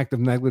commits an act of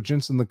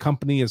negligence and the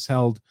company is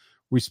held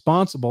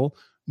responsible.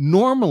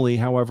 Normally,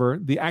 however,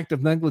 the act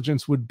of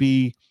negligence would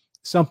be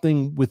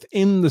something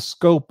within the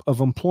scope of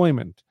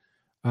employment.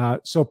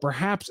 So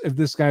perhaps if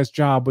this guy's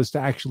job was to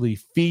actually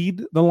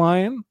feed the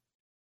lion,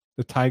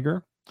 the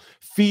tiger,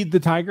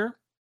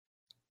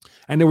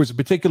 and there was a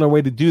particular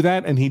way to do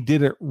that, and he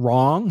did it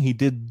wrong, he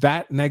did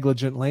that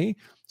negligently,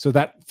 so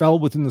that fell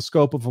within the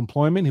scope of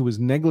employment. He was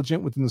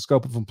negligent within the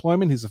scope of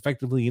employment. He's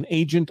effectively an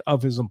agent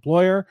of his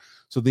employer,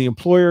 so the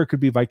employer could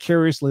be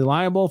vicariously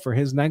liable for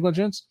his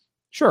negligence.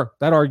 Sure,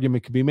 that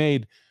argument could be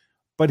made.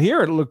 But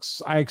here it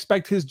looks, I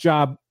expect his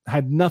job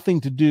had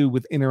nothing to do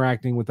with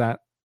interacting with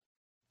that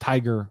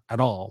tiger at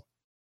all.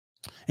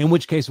 in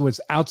which case it was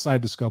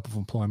outside the scope of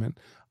employment,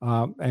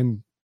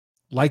 and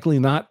likely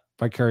not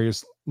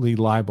vicariously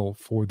liable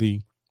for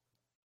the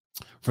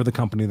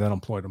company that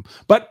employed them.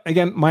 But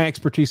again, my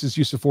expertise is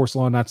use of force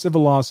law, not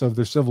civil law. So if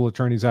there's civil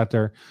attorneys out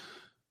there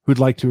who'd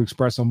like to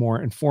express a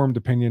more informed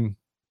opinion,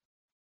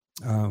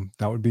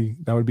 that would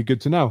be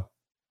good to know.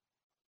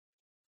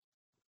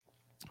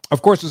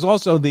 Of course, there's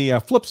also the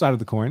flip side of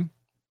the coin,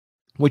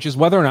 which is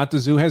whether or not the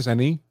zoo has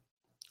any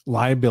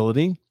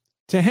liability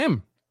to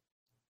him.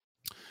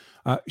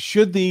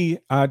 Should the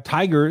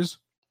tigers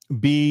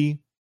be,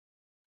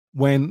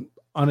 when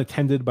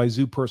unattended by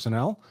zoo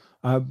personnel,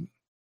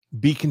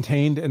 be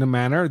contained in a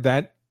manner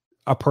that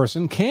a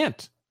person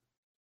can't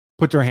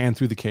put their hand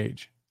through the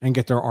cage and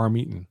get their arm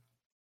eaten?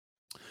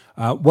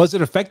 Was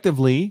it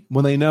effectively,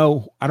 when they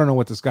know, I don't know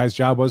what this guy's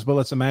job was, but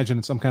let's imagine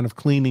it's some kind of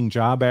cleaning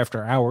job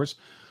after hours.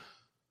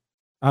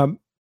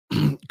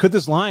 Could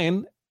this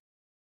lion,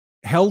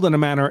 held in a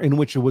manner in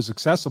which it was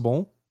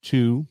accessible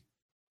to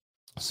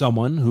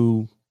someone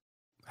who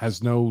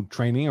has no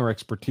training or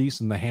expertise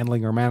in the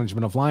handling or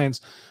management of lions,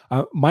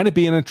 might it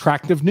be an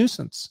attractive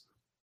nuisance?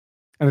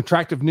 An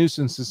attractive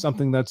nuisance is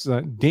something that's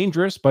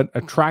dangerous but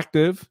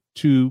attractive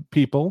to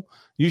people.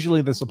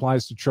 Usually this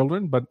applies to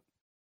children, but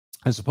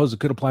I suppose it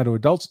could apply to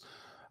adults.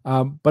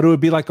 But it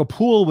would be like a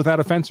pool without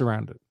a fence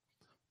around it.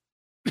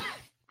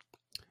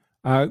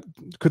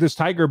 Could this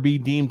tiger be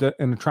deemed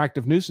an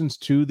attractive nuisance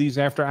to these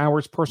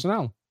after-hours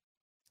personnel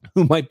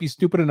who might be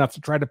stupid enough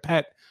to try to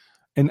pet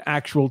an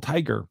actual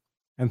tiger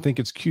and think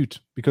it's cute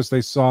because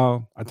they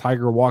saw a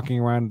tiger walking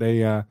around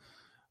a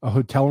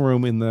hotel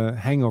room in the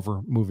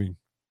Hangover movie?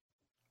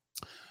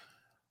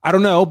 I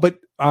don't know, but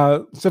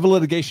civil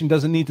litigation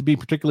doesn't need to be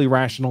particularly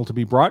rational to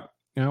be brought.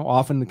 You know,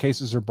 often the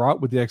cases are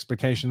brought with the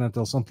expectation that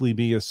there'll simply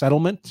be a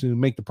settlement to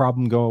make the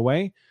problem go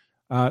away.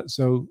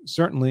 So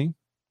certainly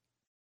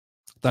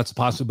that's a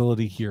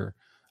possibility here.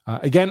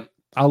 Again,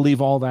 I'll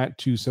leave all that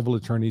to civil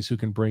attorneys who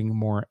can bring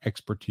more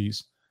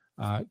expertise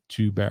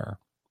to bear.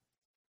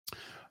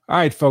 All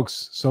right,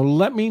 folks. So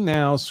let me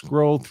now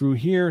scroll through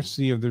here,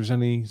 see if there's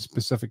any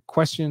specific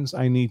questions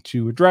I need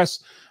to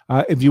address.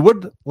 If you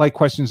would like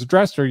questions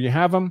addressed or you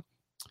have them,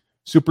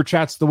 Super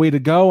Chat's the way to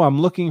go.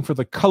 I'm looking for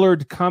the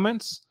colored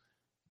comments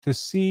to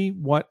see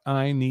what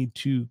I need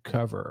to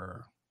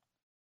cover.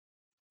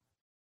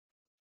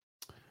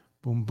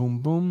 Boom, boom,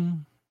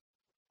 boom.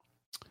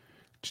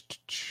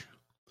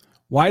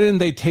 Why didn't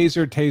they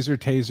taser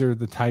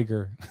the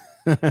tiger?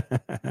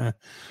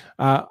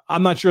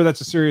 I'm not sure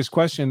that's a serious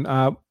question,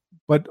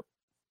 but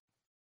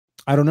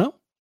I don't know,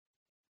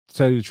 to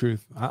tell you the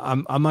truth.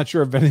 I'm not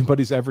sure if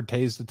anybody's ever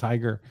tased a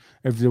tiger,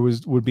 if there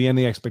would be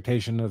any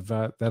expectation of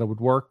that it would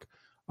work,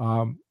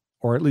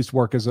 or at least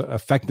work as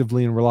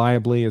effectively and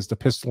reliably as the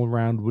pistol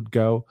round would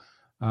go.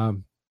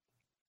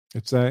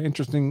 It's an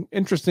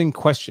interesting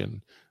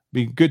question.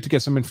 Be good to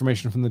get some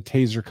information from the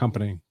taser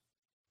company.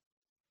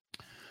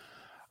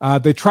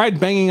 They tried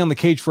banging on the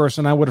cage first,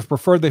 and I would have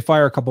preferred they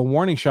fire a couple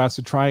warning shots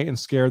to try and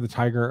scare the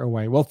tiger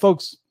away. Well,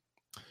 folks,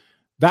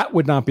 that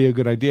would not be a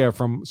good idea,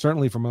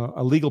 certainly from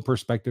a legal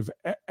perspective.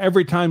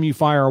 Every time you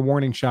fire a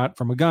warning shot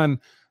from a gun,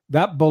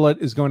 that bullet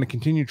is going to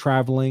continue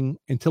traveling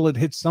until it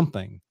hits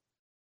something.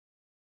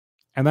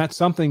 And that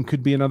something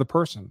could be another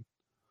person.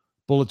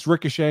 Bullets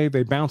ricochet,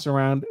 they bounce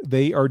around,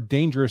 they are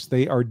dangerous,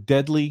 they are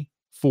deadly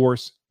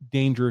force,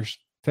 dangerous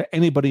to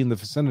anybody in the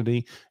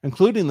vicinity,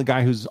 including the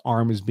guy whose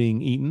arm is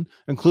being eaten,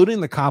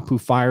 including the cop who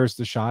fires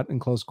the shot in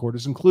close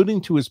quarters, including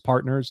to his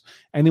partners,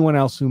 anyone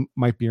else who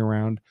might be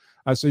around.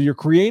 So you're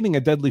creating a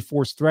deadly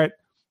force threat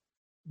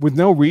with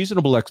no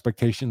reasonable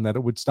expectation that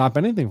it would stop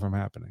anything from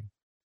happening,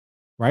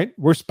 right?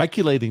 We're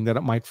speculating that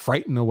it might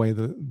frighten away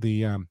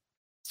the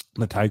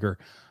tiger.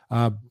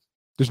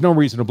 There's no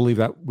reason to believe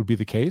that would be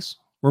the case.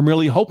 We're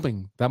merely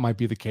hoping that might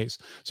be the case.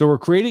 So we're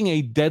creating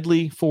a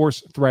deadly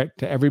force threat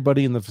to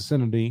everybody in the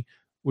vicinity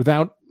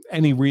without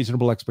any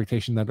reasonable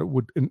expectation that it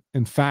would,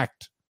 in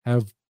fact,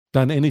 have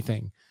done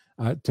anything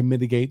to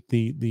mitigate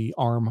the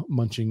arm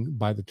munching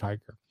by the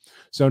tiger.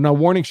 So now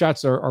warning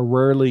shots are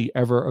rarely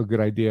ever a good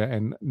idea,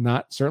 and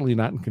certainly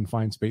not in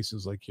confined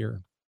spaces like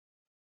here.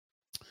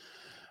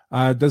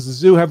 Does the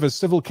zoo have a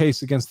civil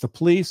case against the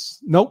police?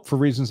 Nope, for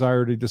reasons I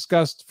already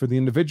discussed. For the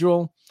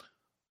individual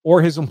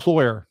or his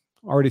employer,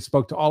 already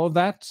spoke to all of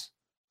that.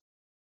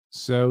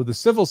 So the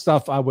civil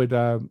stuff I would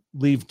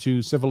leave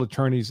to civil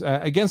attorneys.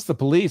 Against the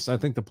police, I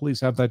think the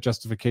police have that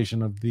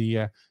justification of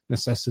the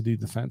necessity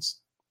defense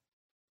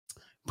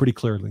pretty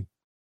clearly.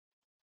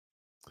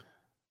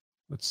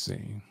 Let's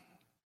see.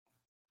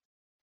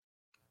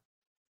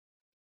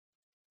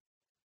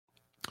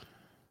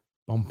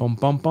 Bum, bum,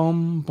 bum,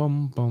 bum,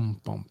 bum,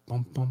 bum, bum,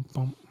 bum, bum,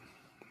 bum.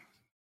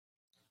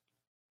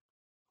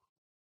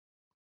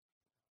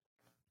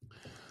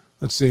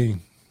 Let's see.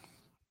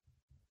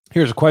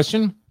 Here's a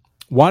question.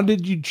 Why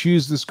did you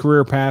choose this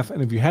career path?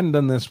 And if you hadn't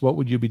done this, what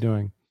would you be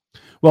doing?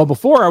 Well,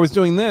 before I was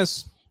doing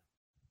this,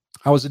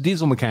 I was a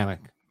diesel mechanic.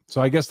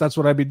 So I guess that's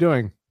what I'd be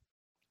doing.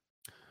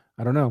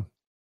 I don't know.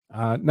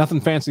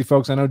 Nothing fancy,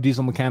 folks. I know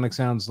diesel mechanic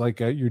sounds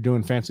like you're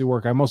doing fancy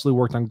work. I mostly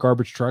worked on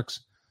garbage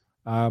trucks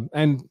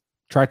and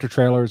tractor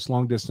trailers,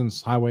 long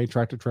distance highway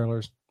tractor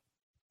trailers,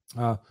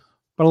 but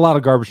a lot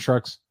of garbage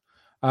trucks.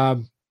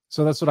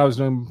 So that's what I was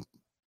doing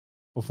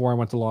before I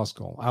went to law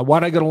school. Why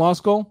did I go to law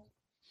school?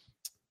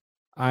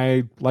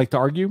 I like to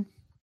argue,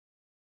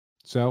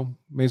 so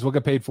may as well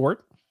get paid for it.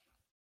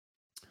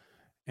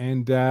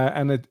 And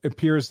it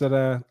appears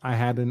that I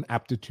had an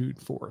aptitude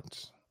for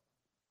it.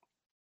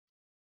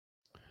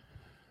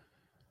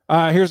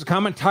 Here's a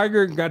comment.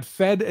 Tiger got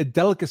fed a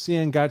delicacy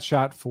and got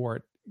shot for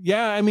it.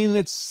 Yeah, I mean,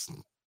 it's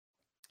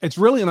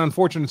really an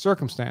unfortunate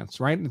circumstance,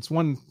 right? It's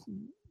one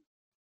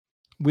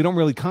we don't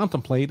really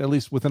contemplate, at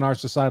least within our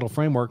societal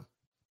framework.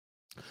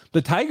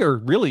 The tiger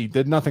really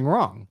did nothing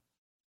wrong.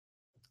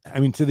 I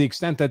mean, to the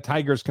extent that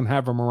tigers can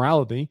have a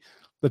morality,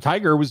 the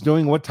tiger was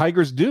doing what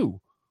tigers do.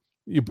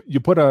 You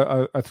put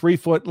a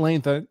 3-foot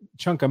length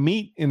chunk of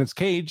meat in its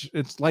cage,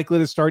 it's likely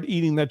to start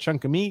eating that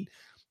chunk of meat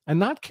and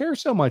not care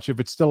so much if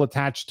it's still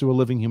attached to a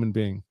living human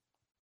being.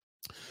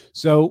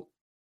 So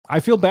I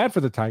feel bad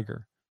for the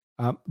tiger.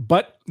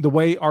 But the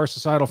way our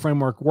societal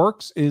framework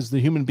works is the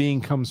human being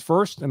comes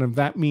first. And if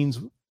that means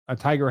a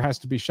tiger has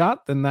to be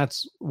shot, then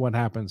that's what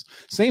happens.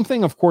 Same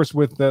thing, of course,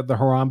 with the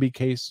Harambe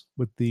case,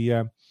 with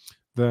the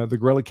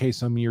gorilla case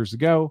some years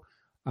ago,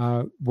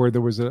 where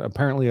there was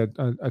apparently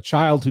a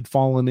child who'd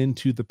fallen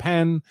into the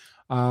pen.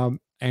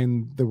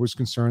 And there was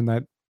concern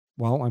that,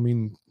 well, I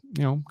mean,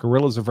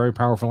 gorillas are very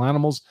powerful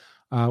animals,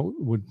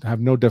 would have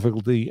no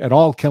difficulty at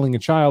all killing a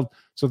child.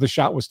 So the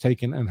shot was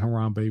taken and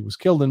Harambe was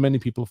killed. And many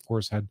people, of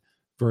course, had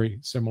very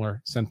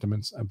similar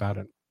sentiments about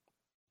it.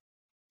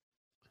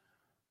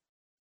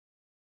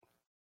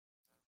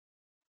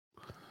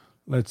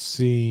 Let's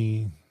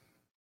see.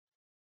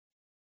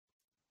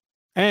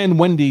 And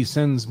Wendy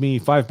sends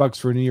me $5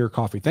 for a New Year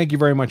coffee. Thank you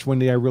very much,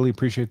 Wendy. I really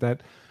appreciate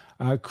that.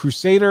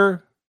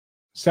 Crusader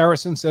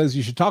Saracen says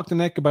you should talk to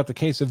Nick about the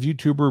case of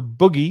YouTuber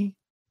Boogie.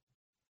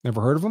 Never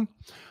heard of him,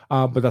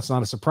 but that's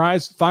not a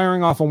surprise.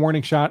 Firing off a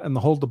warning shot and the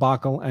whole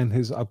debacle and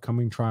his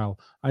upcoming trial.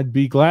 I'd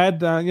be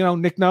glad.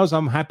 Nick knows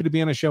I'm happy to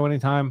be on a show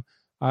anytime.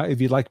 If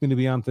you'd like me to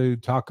be on to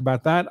talk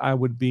about that, I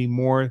would be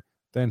more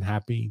than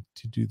happy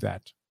to do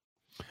that.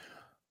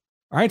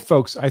 All right,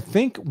 folks, I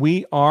think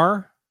we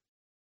are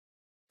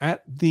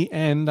at the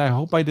end. I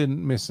hope I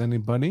didn't miss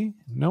anybody.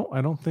 No,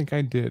 I don't think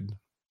I did.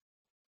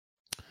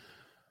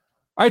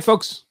 All right,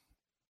 folks.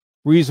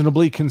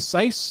 Reasonably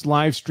concise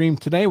live stream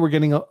today. We're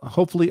getting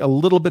hopefully a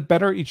little bit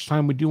better each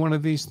time we do one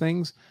of these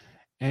things.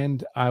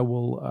 And I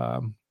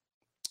will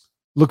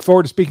look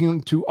forward to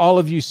speaking to all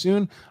of you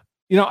soon.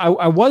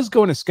 I was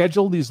going to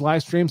schedule these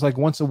live streams like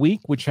once a week,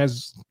 which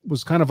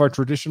was kind of our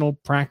traditional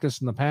practice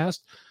in the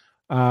past.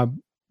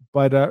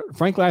 But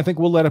frankly, I think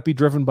we'll let it be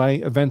driven by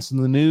events in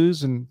the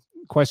news and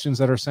questions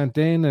that are sent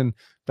in. And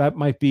that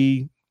might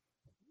be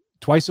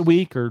twice a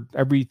week or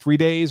every 3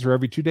 days or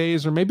every 2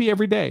 days or maybe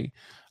every day.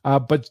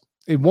 But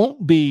it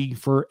won't be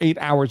for 8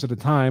 hours at a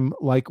time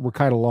like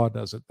Rakaita Law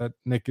does it. That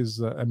Nick is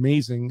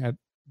amazing at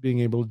being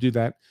able to do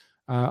that.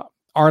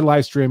 Our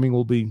live streaming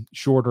will be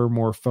shorter,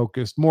 more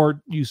focused,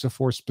 more use of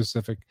force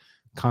specific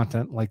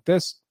content like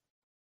this.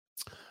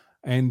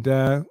 And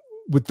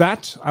with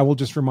that, I will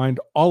just remind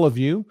all of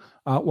you,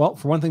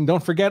 for one thing,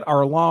 don't forget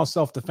our Law of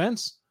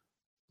Self-Defense.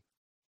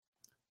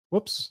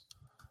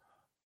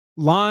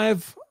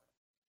 Live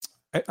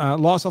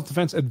Law of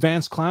Self-Defense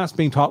advanced class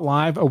being taught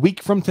live a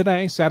week from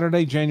today,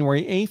 Saturday,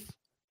 January 8th.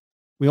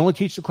 We only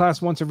teach the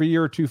class once every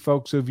year or two,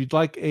 folks. So if you'd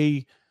like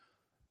a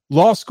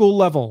law school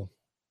level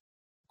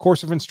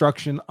course of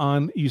instruction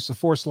on use of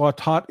force law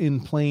taught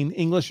in plain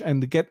English and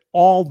to get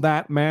all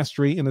that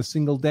mastery in a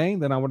single day,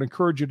 then I would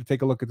encourage you to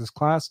take a look at this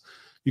class.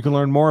 You can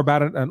learn more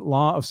about it at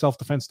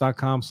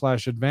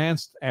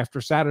lawofselfdefense.com/advanced. After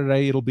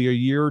Saturday, it'll be a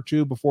year or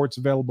two before it's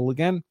available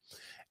again.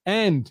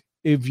 And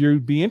if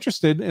you'd be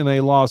interested in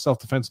a Law of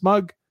Self-Defense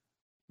mug,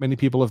 many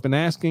people have been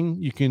asking,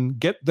 you can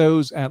get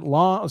those at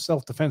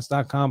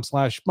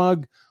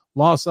lawofselfdefense.com/mug,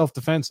 Law of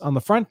Self-Defense on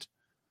the front.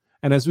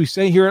 And as we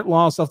say here at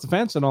Law of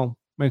Self-Defense, and I'll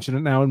mention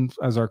it now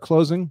as our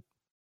closing,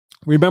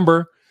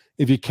 remember,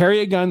 if you carry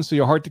a gun, so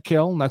you're hard to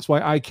kill, and that's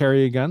why I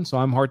carry a gun, so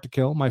I'm hard to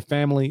kill, my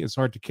family is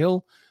hard to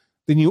kill,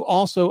 then you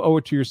also owe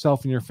it to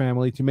yourself and your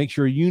family to make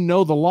sure you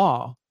know the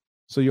law,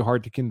 so you're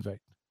hard to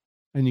convict.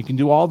 And you can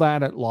do all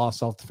that at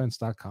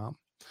lawofselfdefense.com.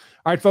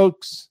 All right,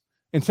 folks,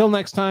 until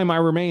next time, I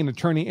remain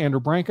Attorney Andrew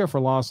Branca for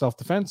Law of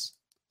Self-Defense.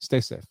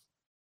 Stay safe.